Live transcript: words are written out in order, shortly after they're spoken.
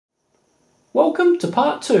Welcome to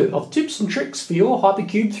part 2 of tips and tricks for your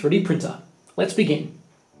HyperCube 3D printer. Let's begin.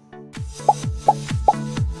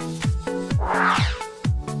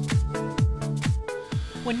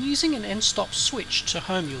 When using an end-stop switch to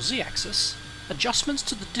home your Z-axis, adjustments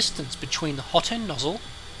to the distance between the hot end nozzle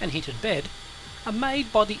and heated bed are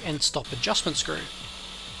made by the end-stop adjustment screw,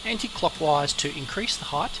 anti-clockwise to increase the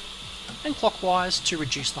height and clockwise to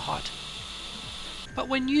reduce the height. But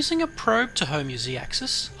when using a probe to home your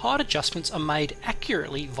Z-axis, height adjustments are made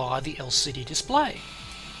accurately via the LCD display.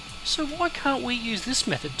 So why can't we use this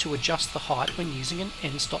method to adjust the height when using an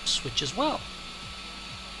end-stop switch as well?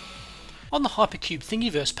 On the HyperCube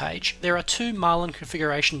Thingiverse page, there are two Marlin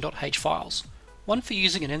configuration.h files, one for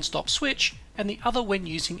using an end-stop switch and the other when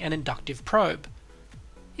using an inductive probe.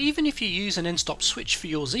 Even if you use an end-stop switch for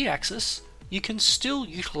your Z-axis, you can still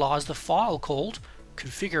utilize the file called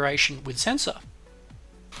configuration with sensor.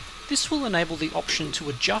 This will enable the option to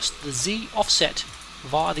adjust the Z offset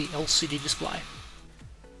via the LCD display.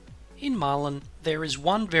 In Marlin, there is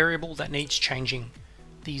one variable that needs changing.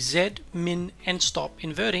 The Z, min, and stop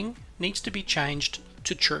inverting needs to be changed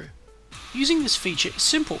to true. Using this feature is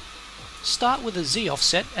simple. Start with a Z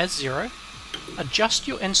offset as 0, adjust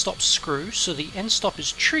your end stop screw so the end stop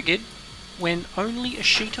is triggered when only a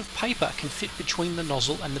sheet of paper can fit between the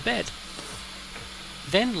nozzle and the bed.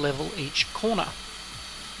 Then level each corner.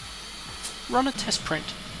 Run a test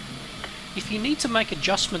print. If you need to make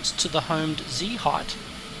adjustments to the homed Z height,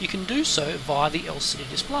 you can do so via the LCD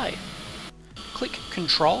display. Click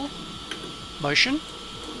Control, Motion,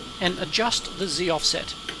 and adjust the Z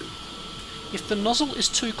offset. If the nozzle is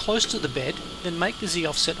too close to the bed, then make the Z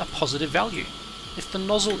offset a positive value. If the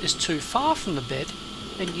nozzle is too far from the bed,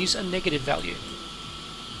 then use a negative value.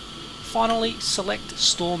 Finally, select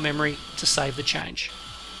Store Memory to save the change.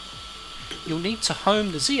 You'll need to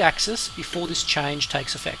home the Z-axis before this change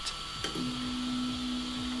takes effect.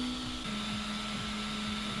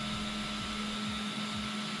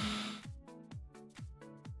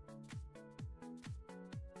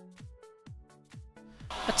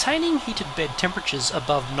 Attaining heated bed temperatures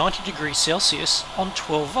above 90 degrees Celsius on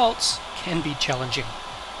 12 volts can be challenging.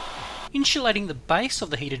 Insulating the base of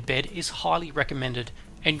the heated bed is highly recommended,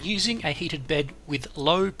 and using a heated bed with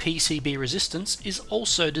low PCB resistance is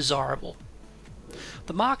also desirable.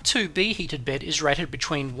 The Mark IIB heated bed is rated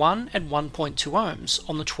between 1 and 1.2 ohms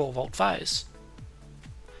on the 12 volt phase.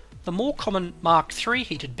 The more common Mark III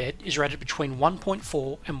heated bed is rated between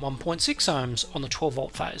 1.4 and 1.6 ohms on the 12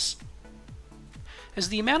 volt phase. As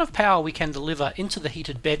the amount of power we can deliver into the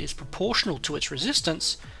heated bed is proportional to its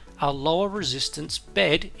resistance, a lower resistance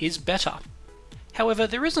bed is better. However,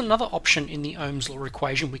 there is another option in the Ohm's law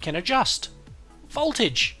equation we can adjust: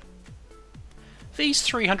 voltage. These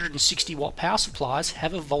 360 watt power supplies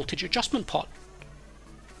have a voltage adjustment pot.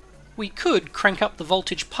 We could crank up the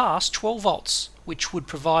voltage past 12 volts, which would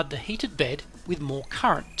provide the heated bed with more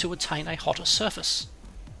current to attain a hotter surface.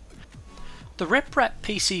 The RepRap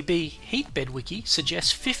PCB Heatbed wiki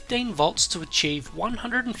suggests 15 volts to achieve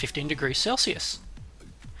 115 degrees Celsius.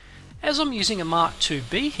 As I'm using a Mark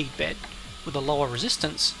IIB heatbed with a lower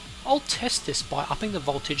resistance, I'll test this by upping the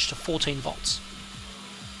voltage to 14 volts.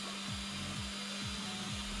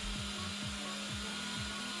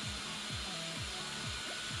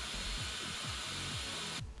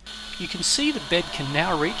 You can see the bed can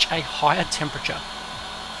now reach a higher temperature.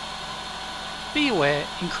 Be aware,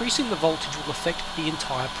 increasing the voltage will affect the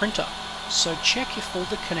entire printer, so check if all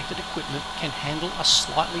the connected equipment can handle a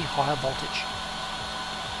slightly higher voltage.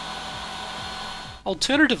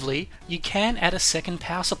 Alternatively, you can add a second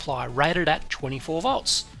power supply rated at 24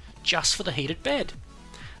 volts, just for the heated bed.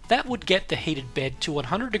 That would get the heated bed to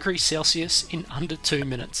 100 degrees Celsius in under 2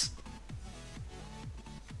 minutes.